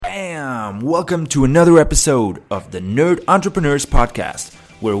welcome to another episode of the Nerd Entrepreneurs Podcast,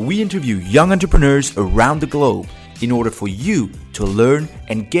 where we interview young entrepreneurs around the globe in order for you to learn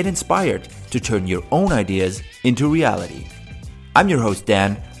and get inspired to turn your own ideas into reality. I'm your host,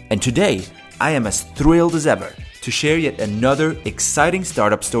 Dan, and today I am as thrilled as ever to share yet another exciting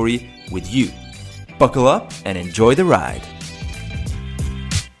startup story with you. Buckle up and enjoy the ride.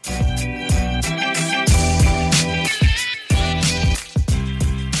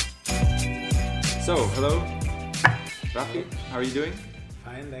 So, hello, Rafi, how are you doing?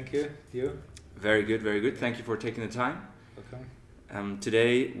 Fine, thank you. You? Very good, very good. Thank you for taking the time. Welcome.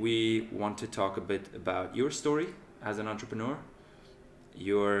 Today we want to talk a bit about your story as an entrepreneur.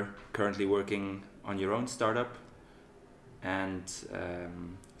 You're currently working on your own startup, and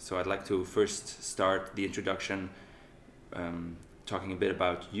so I'd like to first start the introduction talking a bit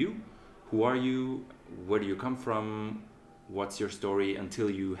about you. Who are you? Where do you come from? What's your story until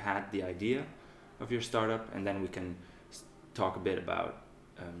you had the idea of your startup, and then we can talk a bit about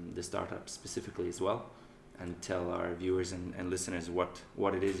the startup specifically as well, and tell our viewers and listeners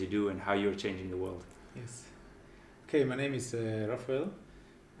what it is you do and how you're changing the world. Yes. Okay, my name is Rafael.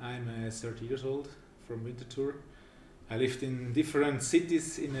 I'm 30 years old from Winterthur. I lived in different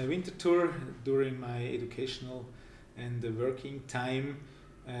cities in Winterthur during my educational and working time.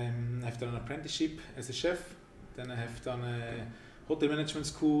 I've done an apprenticeship as a chef. Then I have done a hotel management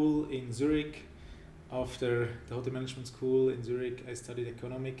school in Zurich. After the hotel management school in Zurich, I studied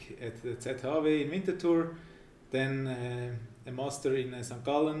economic at the ZHW in Winterthur. Then a master in St.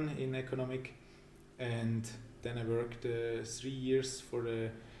 Gallen in economic. And then I worked 3 years for the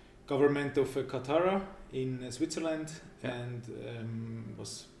government of Qatar in Switzerland, and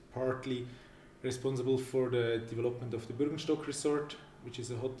was partly responsible for the development of the Bürgenstock Resort, which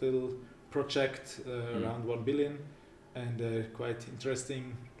is a hotel project around 1 billion, and a quite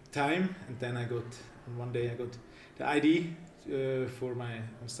interesting time. And then one day I got the idea for my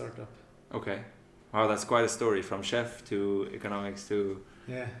own startup. Okay. Wow, that's quite a story, from chef to economics to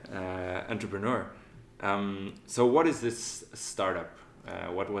Yeah. Entrepreneur. So what is this startup?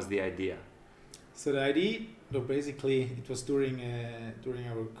 What was the idea? So the idea, basically, it was during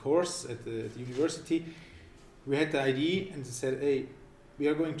our course at the university. We had the idea and said, hey, we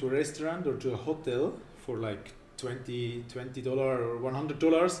are going to a restaurant or to a hotel for like $20 or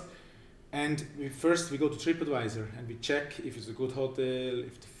 $100. And we go to TripAdvisor and we check if it's a good hotel,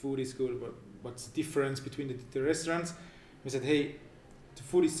 if the food is good, what's the difference between the restaurants. We said, hey, the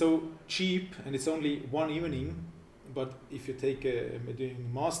food is so cheap and it's only one evening, but if you take doing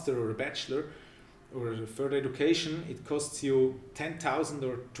a master or a bachelor or a further education, it costs you 10,000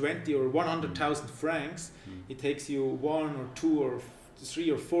 or 20 or 100,000 francs. It takes you 1 or 2 or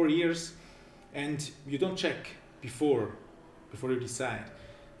 3 or 4 years, and you don't check before you decide.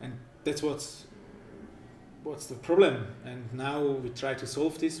 And that's what's the problem. And now we try to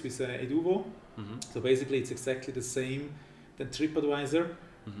solve this with Eduvo. So basically it's exactly the same than TripAdvisor,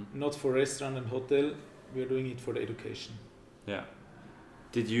 not for restaurant and hotel. We are doing it for the education. Yeah.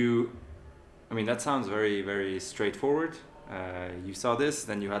 That sounds very, very straightforward. You saw this,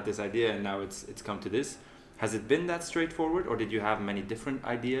 then you had this idea, and now it's come to this. Has it been that straightforward, or did you have many different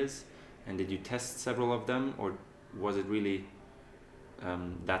ideas, and did you test several of them, or was it really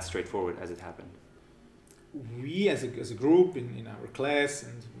that straightforward as it happened? We as a group in our class,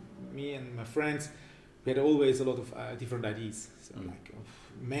 and me and my friends, we had always a lot of different ideas. So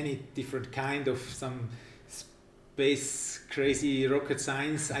many different kind of some space crazy rocket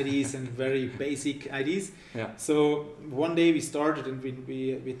science ideas and very basic ideas. Yeah. So one day we started and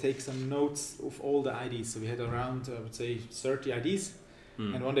we take some notes of all the ideas. So we had around, I would say, 30 ideas.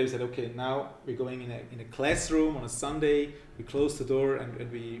 And one day we said, okay, now we're going in a classroom on a Sunday. We close the door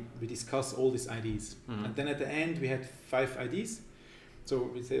and we discuss all these ideas. And then at the end we had 5 ideas. So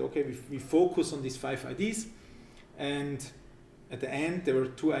we say, okay, we focus on these 5 ideas. And at the end there were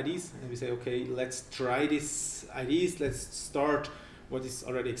 2 ideas, and we say, okay, let's try these ideas. Let's start what is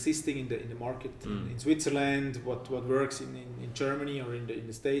already existing in the market in Switzerland, what works in Germany or in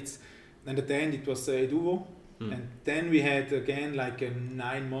the States. And at the end it was Eduvo. And then we had again like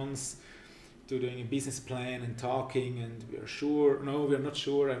 9 months to doing a business plan and talking, and we are not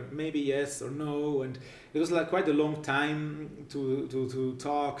sure, and maybe yes or no. And it was like quite a long time to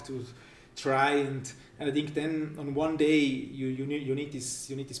talk, to try, and I think then on one day you need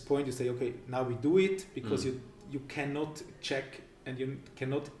this point to say, okay, now we do it, because you cannot check and you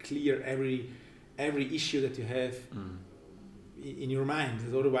cannot clear every issue that you have in your mind.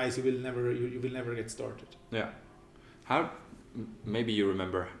 Otherwise you will never get started. Yeah. Maybe you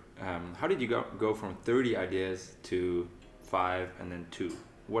remember, how did you go from 30 ideas to 5 and then 2?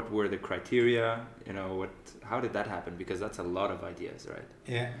 what were the criteria? You know, how did that happen? Because that's a lot of ideas, right?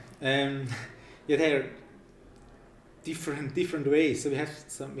 Yeah. Yeah, they are different ways. So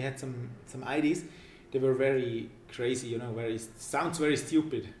we had some ideas. They were very crazy, you know, sounds very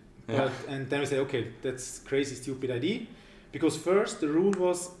stupid. Yeah. And then we said, okay, that's crazy stupid idea, because first the rule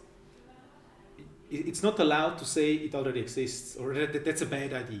was it's not allowed to say it already exists or that's a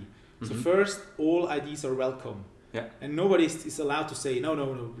bad idea. Mm-hmm. So first, all ideas are welcome. Yeah. And nobody is allowed to say, no,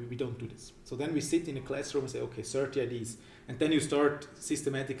 we don't do this. So then we sit in a classroom and say, okay, 30 ideas. And then you start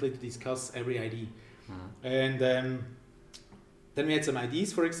systematically to discuss every idea. Mm-hmm. And then we had some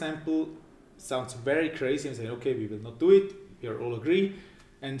ideas, for example, sounds very crazy, and say, okay, we will not do it. We are all agree.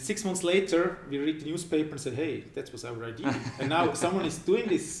 And 6 months later, we read the newspaper and said, hey, that was our idea. And now someone is doing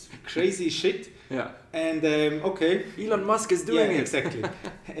this crazy shit. Yeah. And okay. Elon Musk is doing it. Exactly.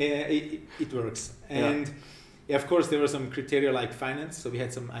 It works. And yeah, of course, there were some criteria like finance. So we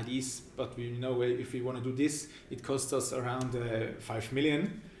had some ideas, but we know if we want to do this, it costs us around 5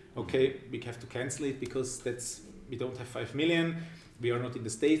 million. Okay, we have to cancel it because we don't have 5 million. We are not in the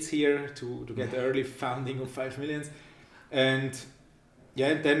States here to get early funding of 5 million. And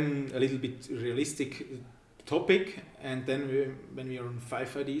yeah, then a little bit realistic topic, and then when we are on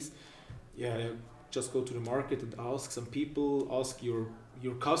 5 ideas, just go to the market and ask some people, ask your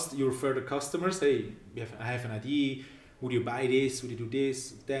further customers, hey, I have an idea, would you buy this, would you do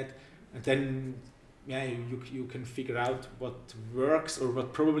this, that, and then you can figure out what works or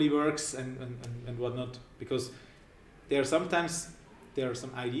what probably works and what not, because there are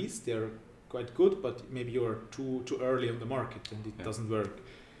some ideas, they're quite good, but maybe you're too early on the market and it doesn't work.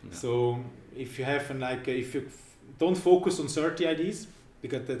 No. So if you have if you don't focus on 30 ideas,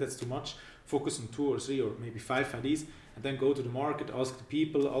 because that's too much, focus on 2 or 3 or maybe 5 ideas, and then go to the market, ask the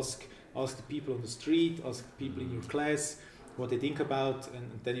people on the street, ask the people in your class what they think about,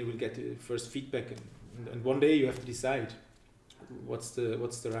 and then you will get the first feedback, and one day you have to decide what's the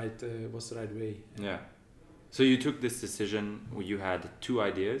right way. Yeah. So you took this decision. You had 2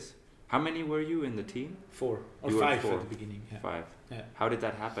 ideas. How many were you in the team? 4 or 5 at the beginning. Yeah. 5. Yeah. How did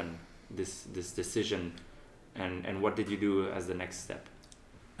that happen? This decision, and what did you do as the next step?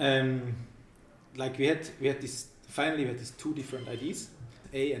 We had this. Finally, we had these 2 different ideas,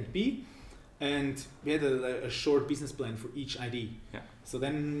 A and B, and we had a short business plan for each idea. Yeah. So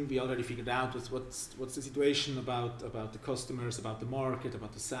then we already figured out what's the situation about the customers, about the market,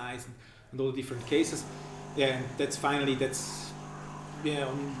 about the size, and all the different cases. Yeah, and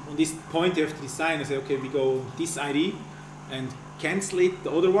on this point you have to decide and say, okay, we go this idea and cancel it,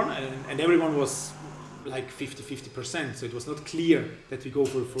 the other one, and everyone was like 50%, so it was not clear that we go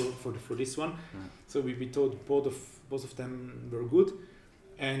for this one. So we thought both of them were good,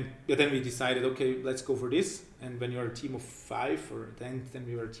 and then we decided, okay, let's go for this. And when you're a team of 5, or then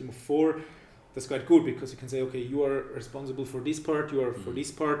we were a team of 4, that's quite good, because you can say, okay, you are responsible for this part, you are for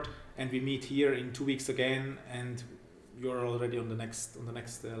this part, and we meet here in 2 weeks again, and you're already on the next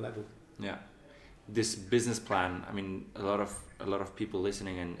level. Yeah. This business plan, I mean, a lot of people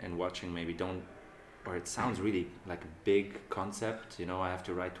listening and watching maybe don't, or it sounds really like a big concept, you know, I have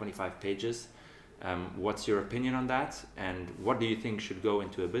to write 25 pages. What's your opinion on that? And what do you think should go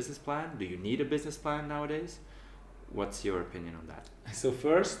into a business plan? Do you need a business plan nowadays? What's your opinion on that? So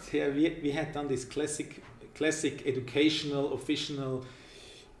first, we had done this classic educational, official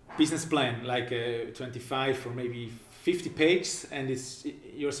business plan, like 25 or maybe 50 pages, and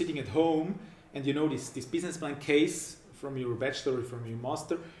you're sitting at home and you know this business plan case from your bachelor or from your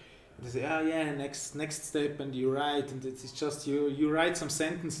master. And they say, next step, and you write, and it's just you write some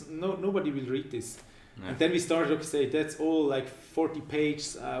sentence. Nobody will read this. Yeah. And then we started to say, that's all like 40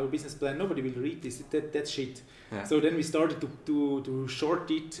 pages, our business plan. Nobody will read this. That's shit. Yeah. So then we started to short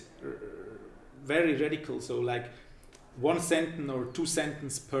it very radical. So like 1 sentence or 2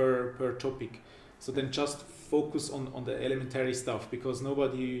 sentences per topic. So then just focus on the elementary stuff, because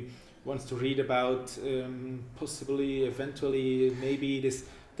nobody wants to read about possibly, eventually, maybe this.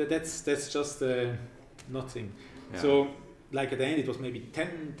 That's just nothing. Yeah. So like at the end it was maybe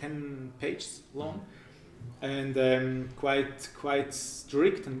 10 pages long, and quite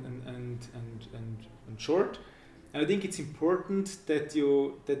strict and short. And I think it's important that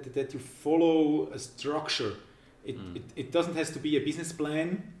you follow a structure. It doesn't have to be a business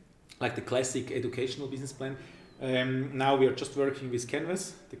plan like the classic educational business plan. Now we are just working with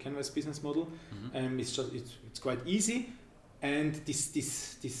Canvas, the Canvas business model. It's quite easy. And this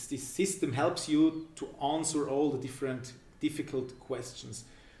system helps you to answer all the different difficult questions,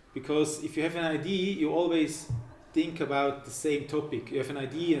 because if you have an idea, you always think about the same topic. You have an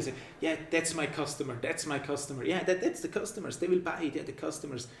idea and say, yeah, that's my customer. Yeah, that's the customers. They will buy it. Yeah, the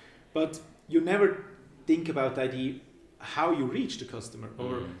customers. But you never think about the idea how you reach the customer,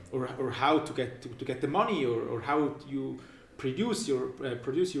 or how to get the money, or how you produce your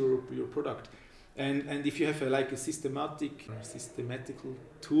product. And if you have a systematical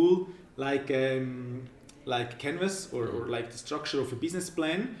tool like Canvas or like the structure of a business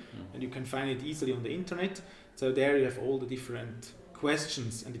plan, and you can find it easily on the internet. So there you have all the different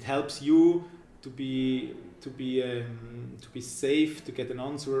questions, and it helps you to be safe, to get an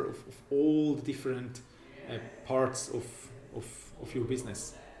answer of all the different parts of your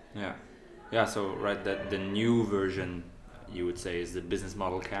business. Yeah. So right, that the new version, you would say, is the business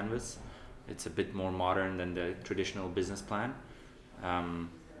model Canvas. It's a bit more modern than the traditional business plan,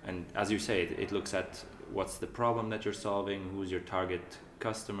 and as you say, it looks at what's the problem that you're solving, who's your target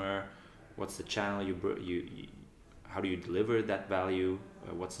customer, what's the channel you how do you deliver that value,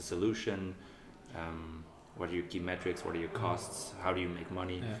 what's the solution, what are your key metrics, what are your costs, how do you make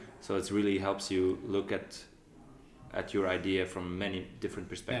money. Yeah. So it really helps you look at your idea from many different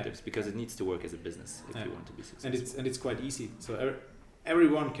perspectives, because it needs to work as a business if you want to be successful. And it's quite easy. So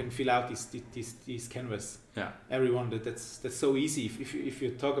everyone can fill out this canvas. Yeah. Everyone, that's so easy. If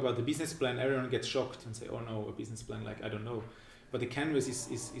you talk about the business plan, everyone gets shocked and say, oh no, a business plan, like I don't know. But the canvas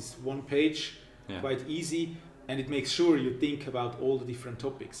is one page, quite easy, and it makes sure you think about all the different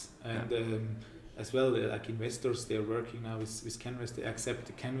topics. And as well, like investors, they're working now with Canvas. They accept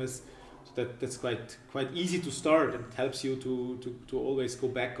the canvas. So that's quite easy to start, and it helps you to always go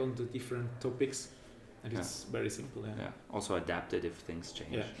back on the different topics. And it's very simple. Yeah. Also adapted if things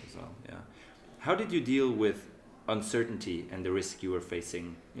change as well. Yeah. How did you deal with uncertainty and the risk you were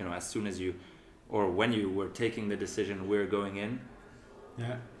facing? You know, as soon as you, or when you were taking the decision, we're going in.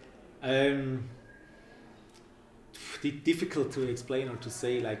 Yeah. Difficult to explain or to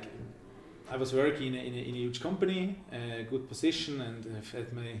say. Like, I was working in a huge company, a good position, and I've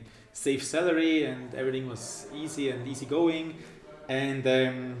had my safe salary, and everything was easy going. And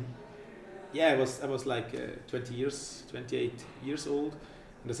I was like 28 years old,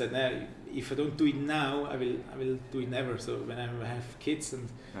 and I said, nah, if I don't do it now, I will do it never. So when I have kids and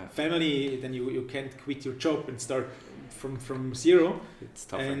family, then you can't quit your job and start from zero. It's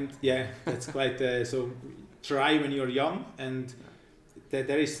tougher. And that's quite so. Try when you're young, and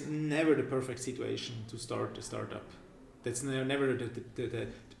there is never the perfect situation to start a startup. That's never the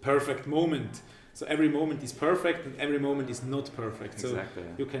perfect moment. So every moment is perfect, and every moment is not perfect. Exactly. So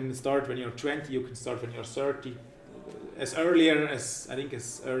you can start when you're 20, you can start when you're 30, as earlier as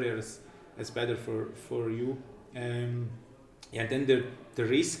better for you. And then the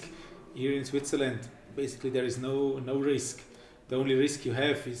risk here in Switzerland, basically there is no risk. The only risk you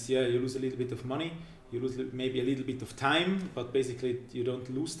have is you lose a little bit of money, you lose maybe a little bit of time, but basically you don't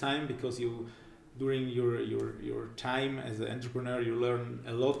lose time, because during your time as an entrepreneur, you learn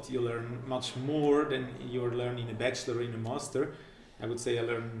a lot. You learn much more than you learn in a bachelor or in a master. I would say I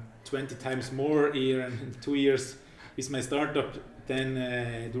learned 20 times more here in 2 years with my startup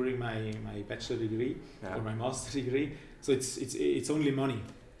than during my bachelor degree or my master degree. So it's only money,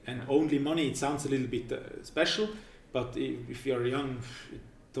 and only money. It sounds a little bit special, but if you're young,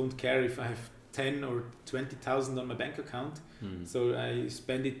 don't care if I have 10 or 20,000 on my bank account. So I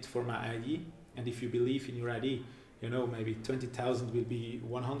spend it for my idea. And if you believe in your idea, maybe 20,000 will be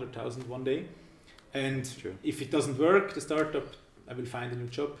 100,000 one day. And if it doesn't work, the startup, I will find a new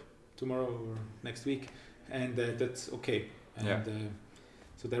job tomorrow or next week, and that's okay. And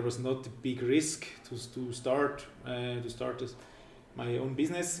so there was not a big risk to start my own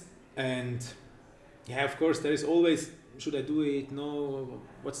business. And of course, there is always, should I do it? No.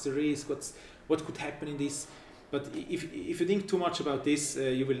 What's the risk? What could happen in this? But if you think too much about this,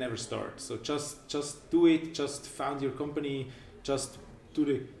 you will never start. So just do it. Just found your company. Just do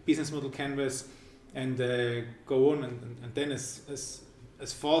the business model canvas, and go on. And then as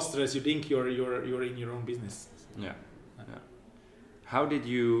faster as you think, you're in your own business. Yeah. How did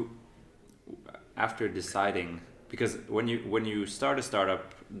you, after deciding? Because when you start a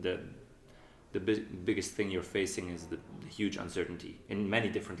startup, the biggest thing you're facing is the huge uncertainty in many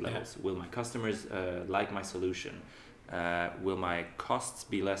different levels. Will my customers like my solution? Will my costs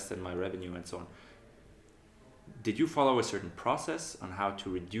be less than my revenue, and so on? Did you follow a certain process on how to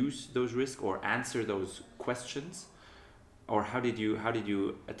reduce those risks or answer those questions, or how did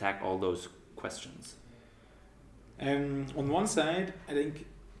you attack all those questions? On one side, I think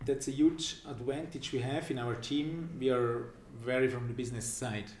that's a huge advantage we have in our team. We are very from the business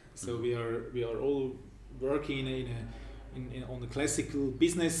side. So we are all working on the classical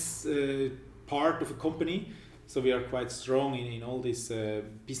business part of a company. So we are quite strong in all these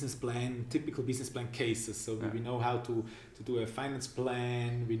typical business plan cases. So we know how to do a finance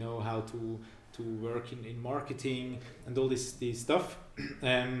plan, we know how to work in marketing and all this stuff.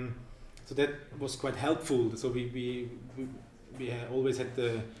 So that was quite helpful. So we always had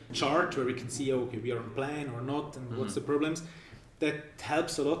the chart where we can see, okay, we are on plan or not, and what's the problems. That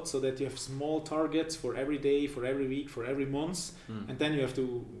helps a lot, so that you have small targets for every day, for every week, for every month, and then you have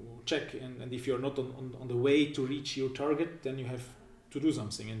to check. And if you're not on the way to reach your target, then you have to do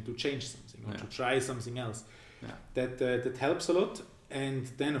something and to change something or to try something else. That helps a lot. And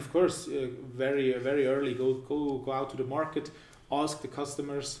then, of course, very early, go out to the market, ask the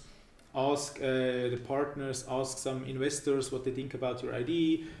customers, ask the partners, ask some investors what they think about your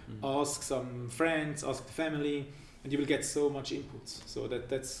idea, ask some friends, ask the family, and you will get so much inputs. So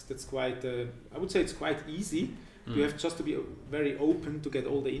that's quite, I would say it's quite easy. You have just to be very open to get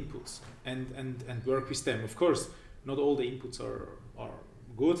all the inputs and work with them. Of course, not all the inputs are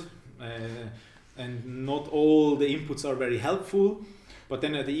good, and not all the inputs are very helpful. But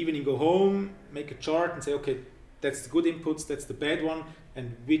then at the evening, go home, make a chart, and say, okay, that's the good inputs, that's the bad one,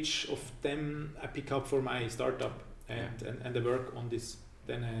 and which of them I pick up for my startup, and I work on this.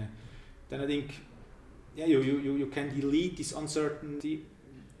 Then I think, you can delete this uncertainty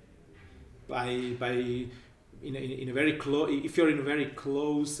by in a very close, if you're in a very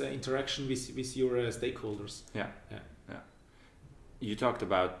close interaction with your stakeholders. Yeah. You talked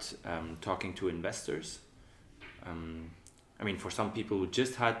about talking to investors. I mean, for some people who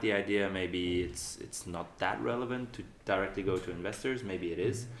just had the idea, maybe it's not that relevant to directly go to investors. Maybe it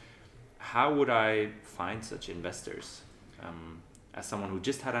is. How would I find such investors? As someone who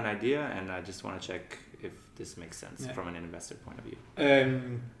just had an idea and I just want to check if this makes sense from an investor point of view.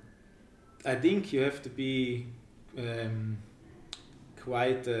 I think you have to be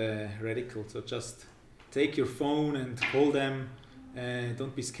quite radical. So just take your phone and call them.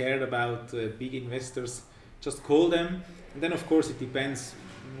 Don't be scared about big investors. Just call them. And then, of course, it depends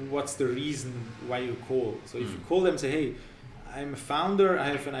what's the reason why you call. So if you call them, say, hey, I'm a founder, I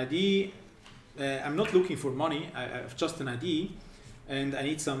have an idea, I'm not looking for money, I have just an idea, and I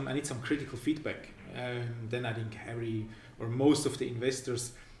need some critical feedback. Then I think most of the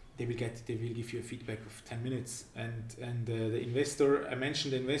investors, they will give you a feedback of 10 minutes. And the investor, I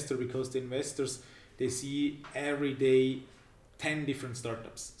mentioned the investor because the investors, they see every day 10 different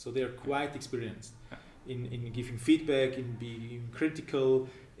startups, so they are quite experienced in giving feedback, in being critical,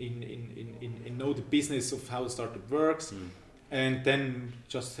 in know the business of how a startup works. And then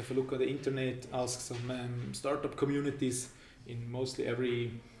just have a look at the internet, ask some startup communities in mostly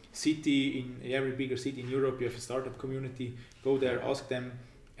every city, in every bigger city in Europe you have a startup community. Go there, ask them,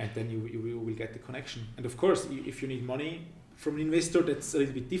 and then you will get the connection. And of course, if you need money from an investor, that's a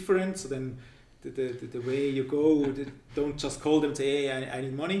little bit different. So then the way you go, don't just call them and say, hey, I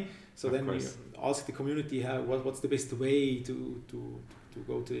need money. So then you ask the community what's the best way to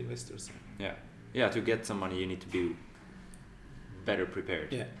go to the investors. To get some money you need to be better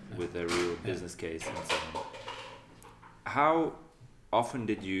prepared with a real business case and so on. How often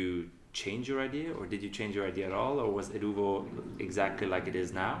did you change your idea, or did you change your idea at all, or was Eduvo exactly like it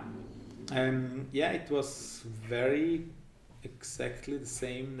is now? It was very exactly the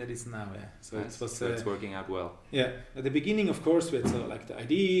same that is now. So it's working out well. At the beginning, of course, we had like the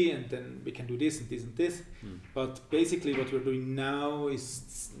idea, and then we can do this and this and this. But basically, what we're doing now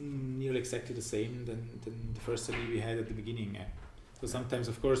is nearly exactly the same than the first idea we had at the beginning. So sometimes,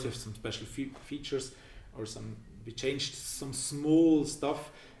 of course, we have some special features, or we changed some small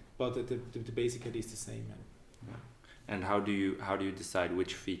stuff, but the basic idea is the same. And how do you decide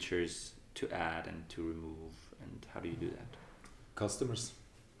which features to add and to remove, and how do you do that? Customers,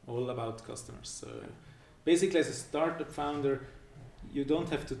 all about customers. So basically, as a startup founder, you don't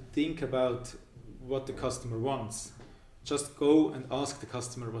have to think about what the customer wants. Just go and ask the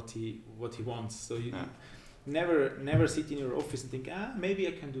customer what he wants. So you never sit in your office and think, maybe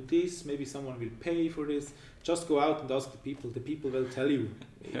I can do this, maybe someone will pay for this. Just go out and ask the people. The people will tell you.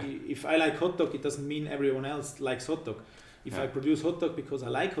 If I like hot dog, it doesn't mean everyone else likes hot dog. If I produce hot dog because I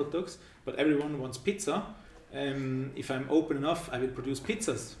like hot dogs, but everyone wants pizza, if I'm open enough, I will produce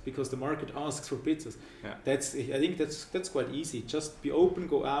pizzas because the market asks for pizzas. I think that's quite easy. Just be open,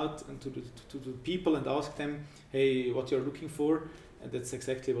 go out and to the people and ask them, hey, what you're looking for, and that's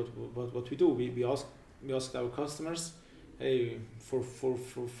exactly what we do. We ask our customers, hey, for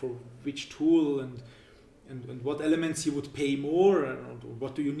which tool and what elements you would pay more, and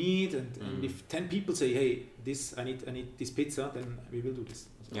what do you need, and if 10 people say, hey, I need this pizza, then we will do this.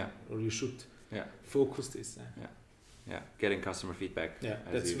 Or you should focus this. Yeah, getting customer feedback. Yeah,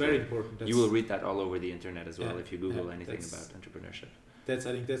 as that's usual. very important. You will read that all over the internet as well Yeah, if you Google yeah, anything about entrepreneurship. I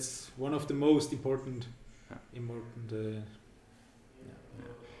think that's one of the most important. Yeah. Yeah.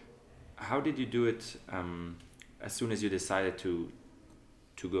 How did you do it? As soon as you decided to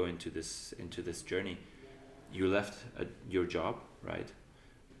go into this journey, you left your job, right?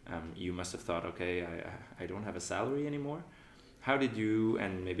 You must have thought, okay, I don't have a salary anymore. How did you,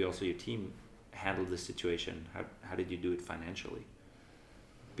 and maybe also your team, handle this situation? How did you do it financially?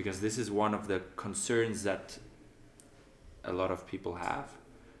 Because this is one of the concerns that a lot of people have,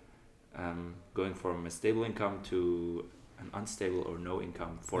 going from a stable income to an unstable or no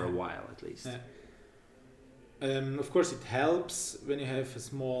income for a while at least. Of course, it helps when you have a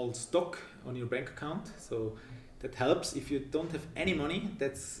small stock on your bank account. So that helps. If you don't have any money,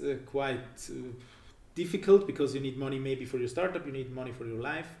 that's quite difficult, because you need money maybe for your startup, you need money for your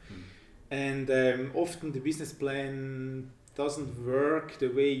life. And often the business plan doesn't work the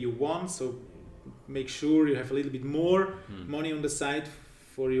way you want. So make sure you have a little bit more money on the side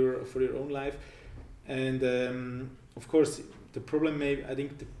for your own life. And of course, the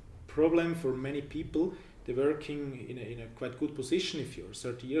problem for many people, they're working in a quite good position. If you're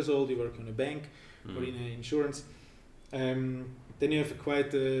 30 years old, you work in a bank or in insurance, then you have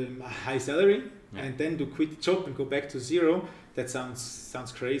quite a high salary, and then to quit the job and go back to zero, that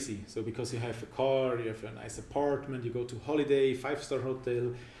sounds crazy. So because you have a car, you have a nice apartment, you go to holiday, 5-star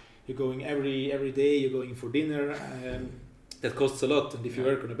hotel, you're going every day, you're going for dinner, that costs a lot. And if you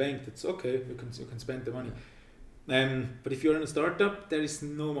work on a bank, that's okay, you can spend the money. But if you're in a startup, there is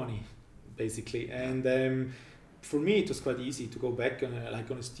no money, basically. And for me, it was quite easy to go back on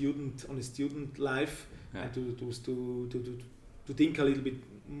a student life, and to think a little bit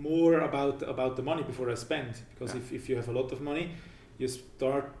more about the money before I spend. Because if you have a lot of money, you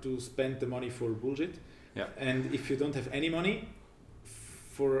start to spend the money for bullshit. And if you don't have any money,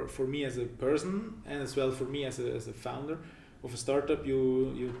 for me as a person, and as well for me as a founder of a startup,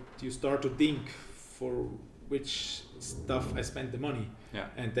 you start to think for which stuff I spend the money.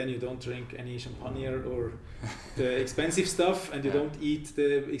 And then you don't drink any champagne or the expensive stuff, and you don't eat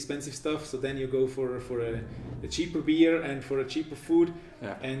the expensive stuff. So then you go for a cheaper beer and for a cheaper food,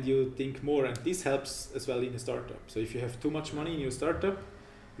 and you think more. And this helps as well in a startup. So if you have too much money in your startup,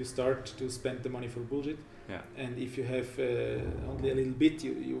 you start to spend the money for bullshit. And if you have only a little bit,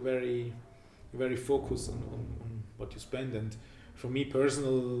 you very focused on what you spend. And for me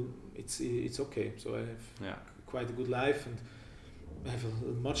personal, it's okay. So I have quite a good life, and I have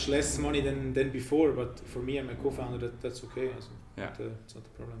much less money than before. But for me and my co-founder, that's okay. So it's not a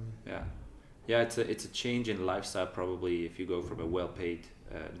problem. It's a change in lifestyle probably if you go from a well-paid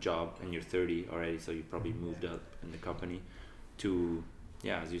job and you're 30 already, so you probably moved up in the company, to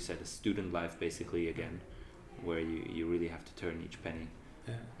as you said, a student life basically again, where you really have to turn each penny.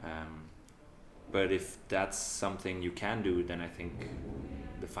 But if that's something you can do, then I think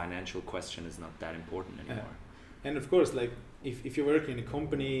the financial question is not that important anymore. And of course, like if you're working in a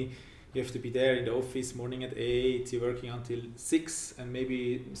company, you have to be there in the office morning at 8, you're working until 6, and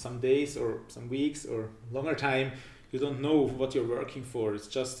maybe some days or some weeks or longer time, you don't know what you're working for. It's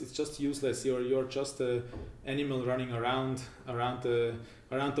just useless. You're just an animal running around the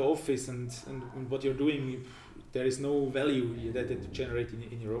office, and what you're doing, there is no value that you generate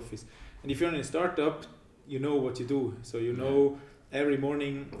in your office. And if you're in a startup, you know what you do. So you know every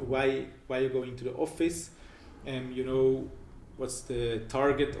morning why you're going to the office, and you know what's the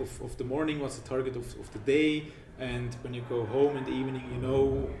target of the morning, what's the target of the day, and when you go home in the evening, you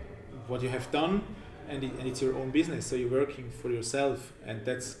know what you have done, and it's your own business. So you're working for yourself, and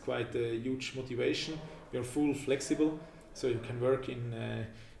that's quite a huge motivation. You're full flexible, so you can work in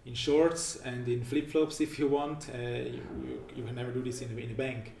shorts and in flip-flops if you want. You can never do this in a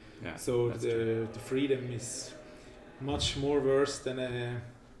bank. So the freedom is much more worse than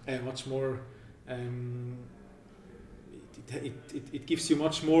much more. It gives you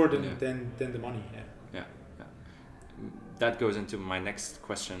much more than the money. That goes into my next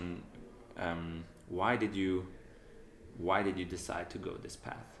question. Why did you decide to go this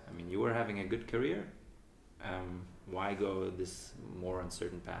path? I mean, you were having a good career. Why go this more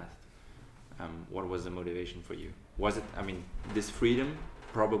uncertain path? What was the motivation for you? Was it, this freedom,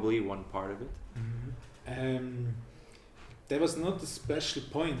 probably one part of it? There was not a special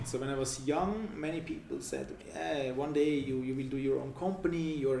point. So when I was young, many people said, one day you will do your own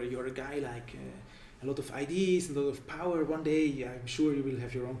company, you're a guy like a lot of ideas and a lot of power. One day I'm sure you will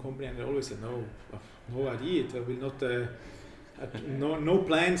have your own company. And I always said, no idea. I will not, no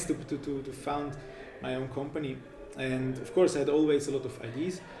plans to found my own company. And of course I had always a lot of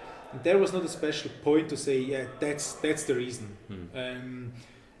ideas. And there was not a special point to say, yeah, that's the reason.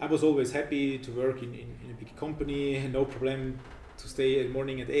 I was always happy to work in a big company, no problem to stay in the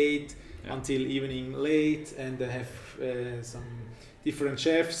morning at 8 until evening late, and have some different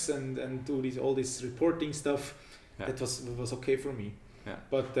chefs and do all this reporting stuff. That was okay for me.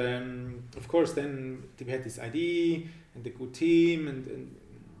 But of course then we had this idea and the good team, and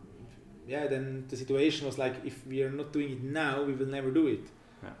then the situation was like, if we are not doing it now, we will never do it.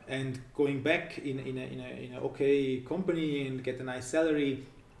 And going back in a okay company and get a nice salary,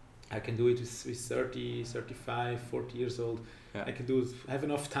 I can do it with 30, 35, 40 years old. I can do it, have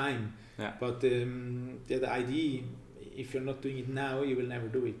enough time. But the idea, if you're not doing it now, you will never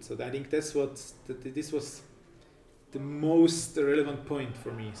do it. So I think this was the most relevant point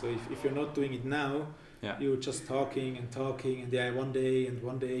for me. So if you're not doing it now, you're just talking, and one day, and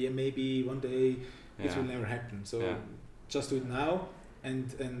maybe one day, it will never happen. So just do it now,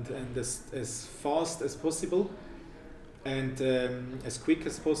 and as fast as possible, and as quick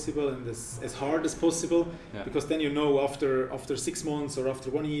as possible, and as hard as possible, because then after 6 months or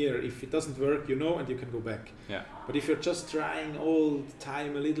after 1 year, if it doesn't work, and you can go back. But if you're just trying all the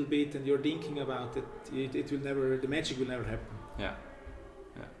time a little bit and you're thinking about it will never, the magic will never happen.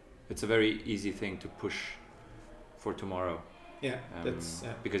 It's a very easy thing to push for tomorrow. That's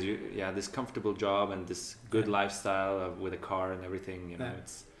because this comfortable job and this good lifestyle with a car and everything,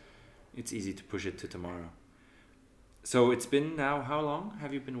 it's easy to push it to tomorrow. So it's been now, how long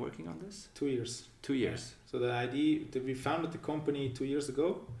have you been working on this? 2 years. 2 years. So the idea, we founded the company 2 years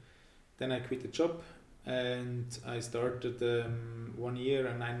ago. Then I quit the job, and I started 1 year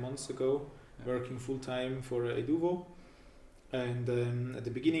and 9 months ago working full time for Eduvo. And at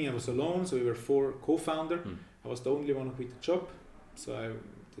the beginning I was alone, so we were 4 co-founders. I was the only one who quit the job. So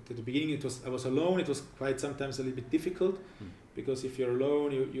at the beginning I was alone. It was quite sometimes a little bit difficult, because if you're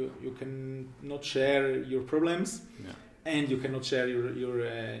alone, you can not share your problems, and you cannot share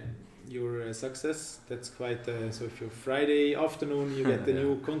your success. That's quite so. If you're Friday afternoon, you get a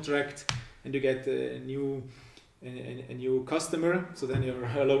new contract, and you get a new customer, so then you're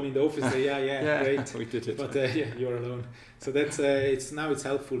alone in the office. Say, great, we did it. But you're alone. So that's it's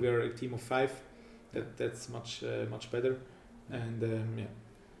helpful. We're a team of 5. That's much better, and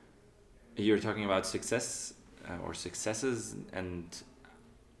You're talking about success or successes, and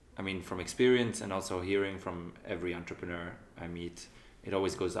I mean, from experience and also hearing from every entrepreneur I meet, it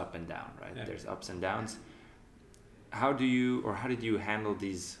always goes up and down, right? There's ups and downs. How did you handle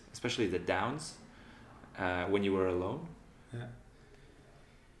these, especially the downs, when you were alone?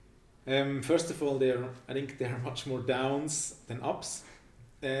 First of all, I think there are much more downs than ups.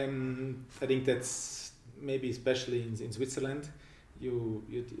 I think that's maybe especially in Switzerland.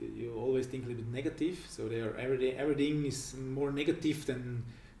 You always think a little bit negative, so everything is more negative than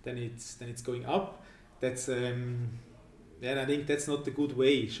it's going up. That's I think that's not the good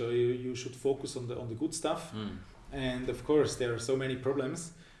way. So you should focus on the good stuff. And of course there are so many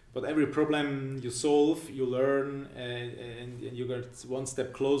problems, but every problem you solve, you learn, and you get one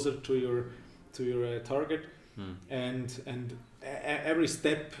step closer to your target. And every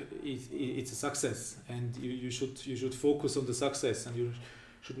step it's a success, and you should focus on the success, and you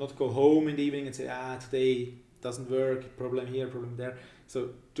should not go home in the evening and say, today doesn't work, problem here, problem there. So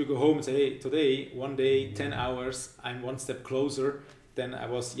to go home and say, hey, today, one day, 10 hours, I'm one step closer than I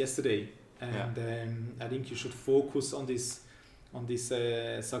was yesterday. And I think you should focus on this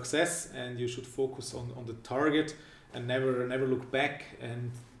success, and you should focus on the target, and never look back,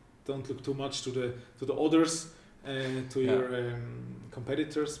 and don't look too much to the others, to your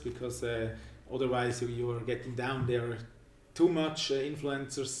competitors, because otherwise you are getting down. There are too much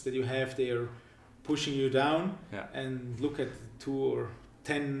influencers that you have. They are pushing you down, and look at 2 or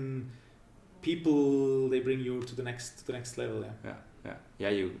 10 people. They bring you to the next level.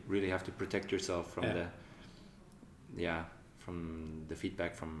 You really have to protect yourself from from the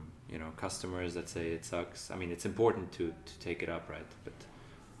feedback from customers that say it sucks. I mean, it's important to take it up, right? But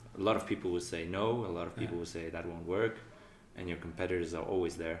a lot of people will say no. A lot of people will say that won't work, and your competitors are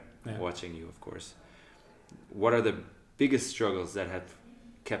always there watching you, of course. What are the biggest struggles that have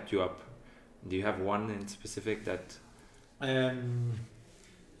kept you up? Do you have one in specific that? I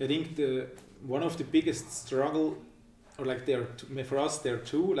think one of the biggest struggle, or like for us there are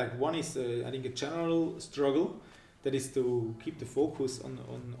 2. Like one is I think a general struggle, that is to keep the focus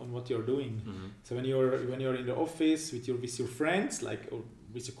on what you're doing. So when you're in the office with your friends, like, or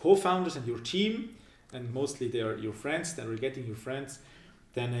with your co-founders and your team, and mostly they are your friends, then we're getting your friends,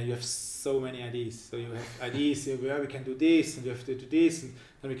 then you have so many ideas. So you have ideas, we can do this, and you have to do this, and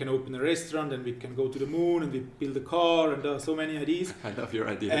then we can open a restaurant, and we can go to the moon, and we build a car, and so many ideas. I love your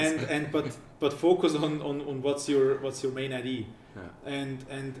ideas. But focus on what's your main idea. Yeah.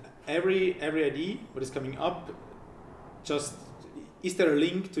 And every idea what is coming up, just is there a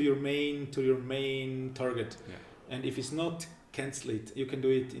link to your main target? Yeah. And if it's not, cancel it. You can do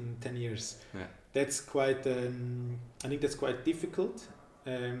it in 10 years. Yeah. That's quite I think that's quite difficult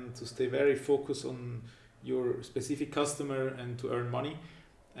to stay very focused on your specific customer and to earn money.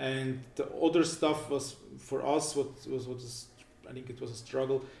 And the other stuff was for us what was I think it was a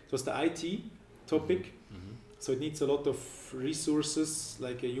struggle. It was the IT topic. Mm-hmm. So it needs a lot of resources,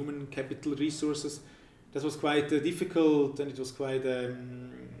 like human capital resources. That was quite difficult, and it was quite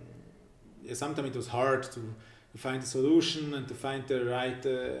sometimes it was hard to find a solution and to find the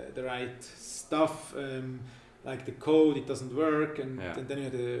right stuff. Like the code, it doesn't work, and then you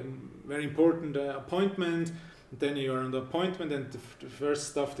had a very important appointment. And then you are on the appointment, and the first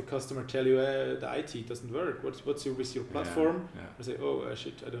stuff the customer tell you, the IT doesn't work. What's your platform? Yeah. I say,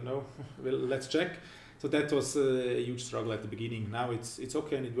 shit, I don't know. Well, let's check. So that was a huge struggle at the beginning. Now it's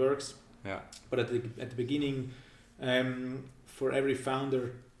okay and it works. Yeah. But at the beginning, for every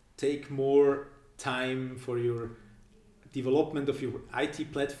founder, take more time for your development of your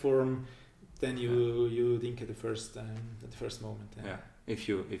IT platform than you think at the first moment. Yeah. If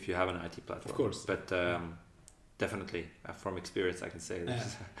you have an IT platform, of course. But definitely, from experience, I can say that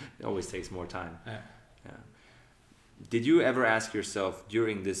it always takes more time. Yeah. Did you ever ask yourself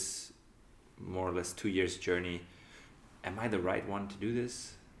during this more or less 2 years journey, am I the right one to do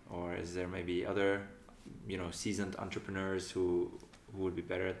this, or is there maybe other, seasoned entrepreneurs who would be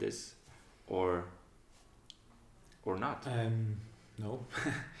better at this, or not? No,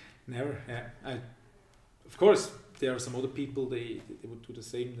 never. Yeah. Of course, there are some other people they would do the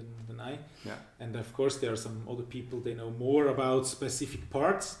same than I. Yeah. And of course, there are some other people they know more about specific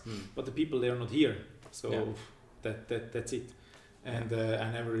parts, but the people they are not here. So that's it. And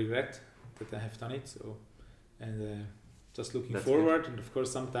I never regret that I have done it. So just looking that's forward. good. And of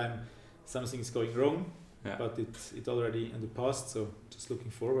course, sometimes something is going wrong, but it's already in the past. So just looking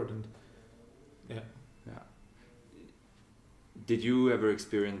forward and yeah. Did you ever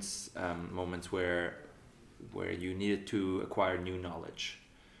experience moments where you needed to acquire new knowledge?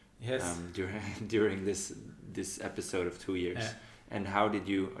 Yes. During this episode of 2 years, and how do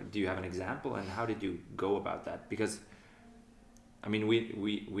you have an example, and how did you go about that? Because I mean,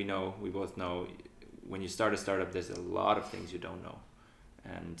 we both know when you start a startup, there's a lot of things you don't know,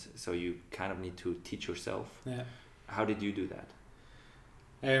 and so you kind of need to teach yourself. Yeah. How did you do that?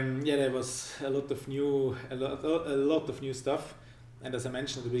 There was a lot of new stuff, and as I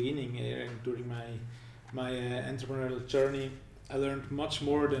mentioned at the beginning, during my entrepreneurial journey, I learned much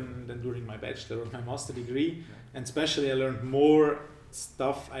more than during my bachelor or my master degree, and especially I learned more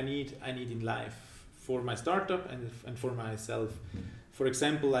stuff I need in life for my startup and for myself. For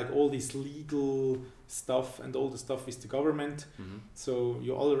example, like all this legal stuff and all the stuff with the government. Mm-hmm. So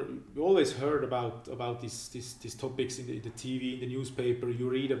you always heard about these topics in the TV, in the newspaper. You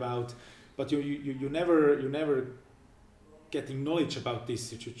read about, but you never getting knowledge about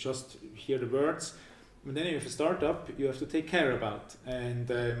this. You just hear the words. And then if you have a startup, you have to take care about.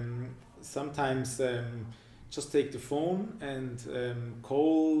 And sometimes just take the phone and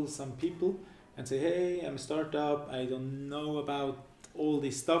call some people and say, hey, I'm a startup. I don't know about all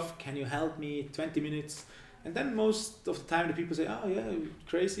this stuff. Can you help me? 20 minutes. And then most of the time the people say, oh yeah,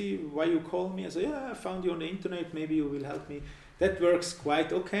 crazy. Why you call me? I say, yeah, I found you on the internet. Maybe you will help me. That works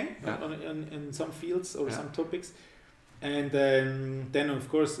quite okay in some fields or some topics. And then of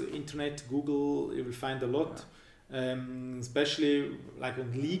course internet, Google, you will find a lot, especially like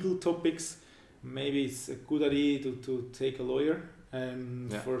on legal topics. Maybe it's a good idea to take a lawyer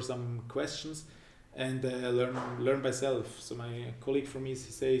for some questions and learn by self. So my colleague from me, he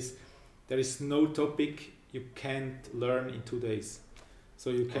says there is no topic you can't learn in 2 days. So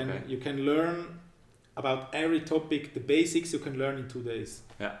you can learn about every topic, the basics you can learn in 2 days.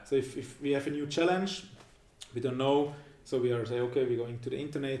 Yeah. So if we have a new challenge, we don't know. So we are saying, okay, we're going to the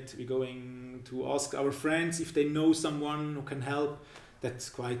internet, we're going to ask our friends if they know someone who can help. That's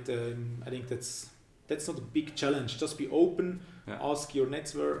quite, I think that's not a big challenge. Just be open, ask your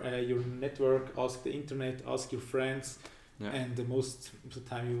network, ask the internet, ask your friends, and most of the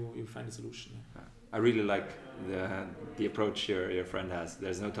time you find a solution. I really like the approach your friend has.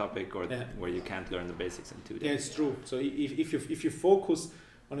 There's no topic where you can't learn the basics in 2 days. Yeah, it's true. So if you focus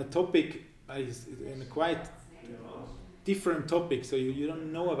on a topic in a quite different topic, so you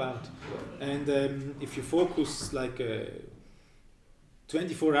don't know about, and if you focus like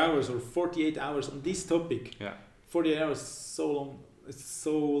 24 hours or 48 hours on this topic. Yeah. 48 hours is so long. It's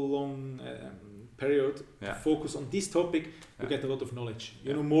so long period to focus on this topic. You get a lot of knowledge.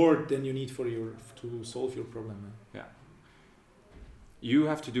 You know more than you need to solve your problem. Yeah. You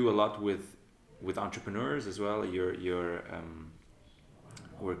have to do a lot with entrepreneurs as well. You're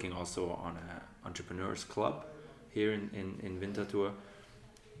working also on an entrepreneurs club here in Winterthur.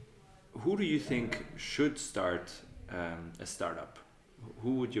 Who do you think should start a startup?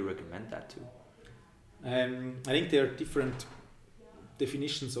 Who would you recommend that to? I think there are different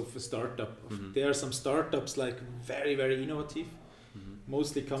definitions of a startup. There are some startups like very, very innovative,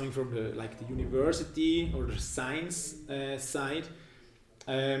 mostly coming from the university or the science side.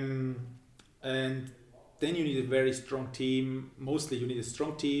 And then you need a very strong team. Mostly you need a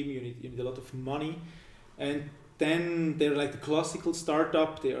strong team, you need a lot of money. And then they're like the classical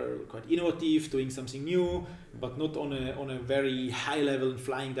startup. They are quite innovative, doing something new, but not on a very high level and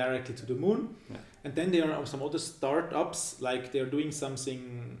flying directly to the moon. Yeah. And then there are some other startups, like they're doing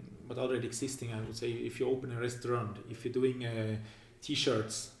something but already existing. I would say if you open a restaurant, if you're doing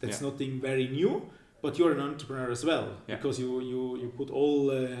t-shirts, that's nothing very new, but you're an entrepreneur as well, because you put all,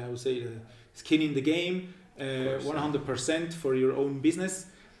 I would say, the skin in the game, 100% for your own business.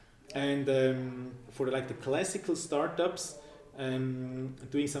 And for the classical startups,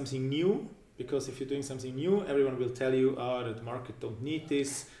 doing something new, because if you're doing something new, everyone will tell you, that the market don't need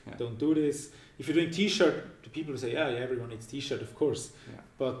this, don't do this. If you're doing t-shirt, the people will say, everyone needs t-shirt, of course. Yeah.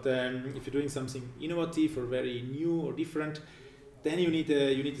 But if you're doing something innovative or very new or different, then you need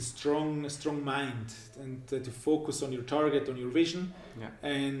a strong mind and to focus on your target, on your vision. Yeah.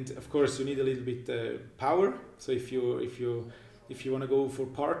 And of course, you need a little bit power. So if you want to go for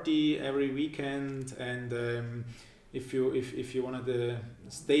party every weekend, and if you want to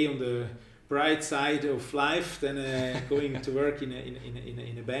stay on the bright side of life, then going to work in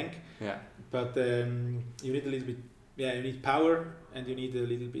a bank. Yeah. But you need a little bit. Yeah, you need power, and you need a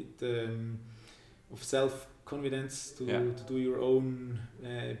little bit of self-confidence to do your own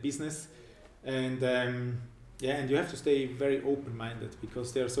business, and and you have to stay very open-minded,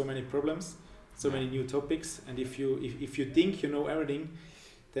 because there are so many problems. So many new topics, and if you think you know everything,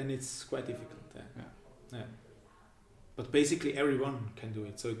 then it's quite difficult. Yeah. But basically, everyone can do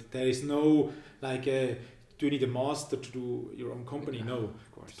it. So there is no do you need a master to do your own company? Yeah, no,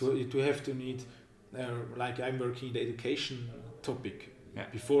 of course. You have to need I'm working in the education topic. Yeah.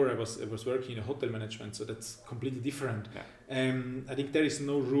 Before I was working in hotel management, so that's completely different. Yeah. I think there is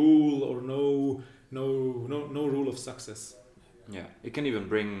no rule or no rule of success. Yeah, it can even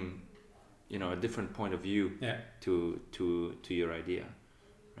bring a different point of view to your idea,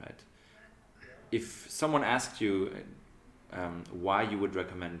 right? If someone asked you why you would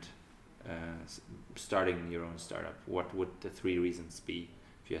recommend starting your own startup, what would the 3 reasons be,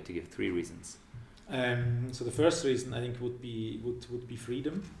 if you had to give 3 reasons? So the first reason, I think, would be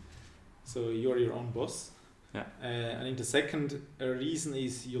freedom. So you're your own boss. Yeah. I think the second reason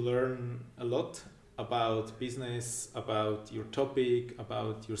is you learn a lot about business, about your topic,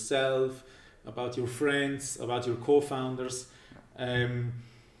 about yourself, about your friends, about your co-founders. And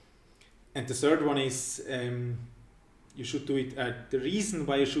the third one is you should do it. The reason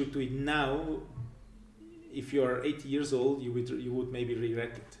why you should do it now, if you are 80 years old, you would maybe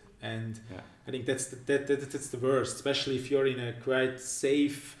regret it. And I think that's the worst, especially if you're in a quite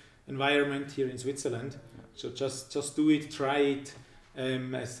safe environment here in Switzerland. Yeah. So just do it, try it.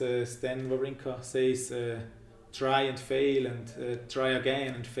 As Stan Wawrinka says, try and fail, and try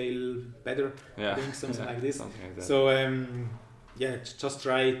again and fail better. Yeah. I think something like this. Something like that. So just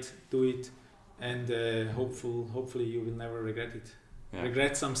try it, do it, and hopefully you will never regret it. Yeah.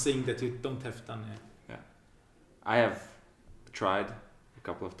 Regret something that you don't have done yet. Yeah, I have tried a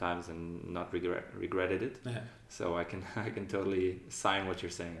couple of times and not regretted it. Yeah. So I can totally sign what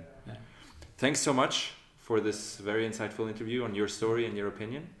you're saying. Yeah. Thanks so much for this very insightful interview on your story and your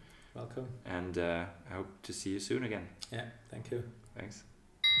opinion. Welcome. And I hope to see you soon again. Yeah, thank you. Thanks.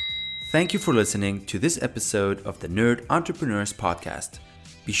 Thank you for listening to this episode of the Nerd Entrepreneurs Podcast.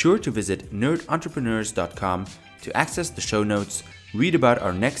 Be sure to visit nerdentrepreneurs.com to access the show notes, read about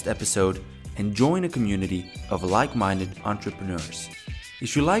our next episode, and join a community of like-minded entrepreneurs.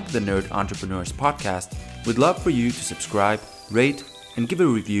 If you like the Nerd Entrepreneurs Podcast, we'd love for you to subscribe, rate, and give a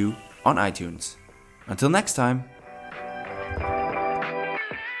review on iTunes. Until next time.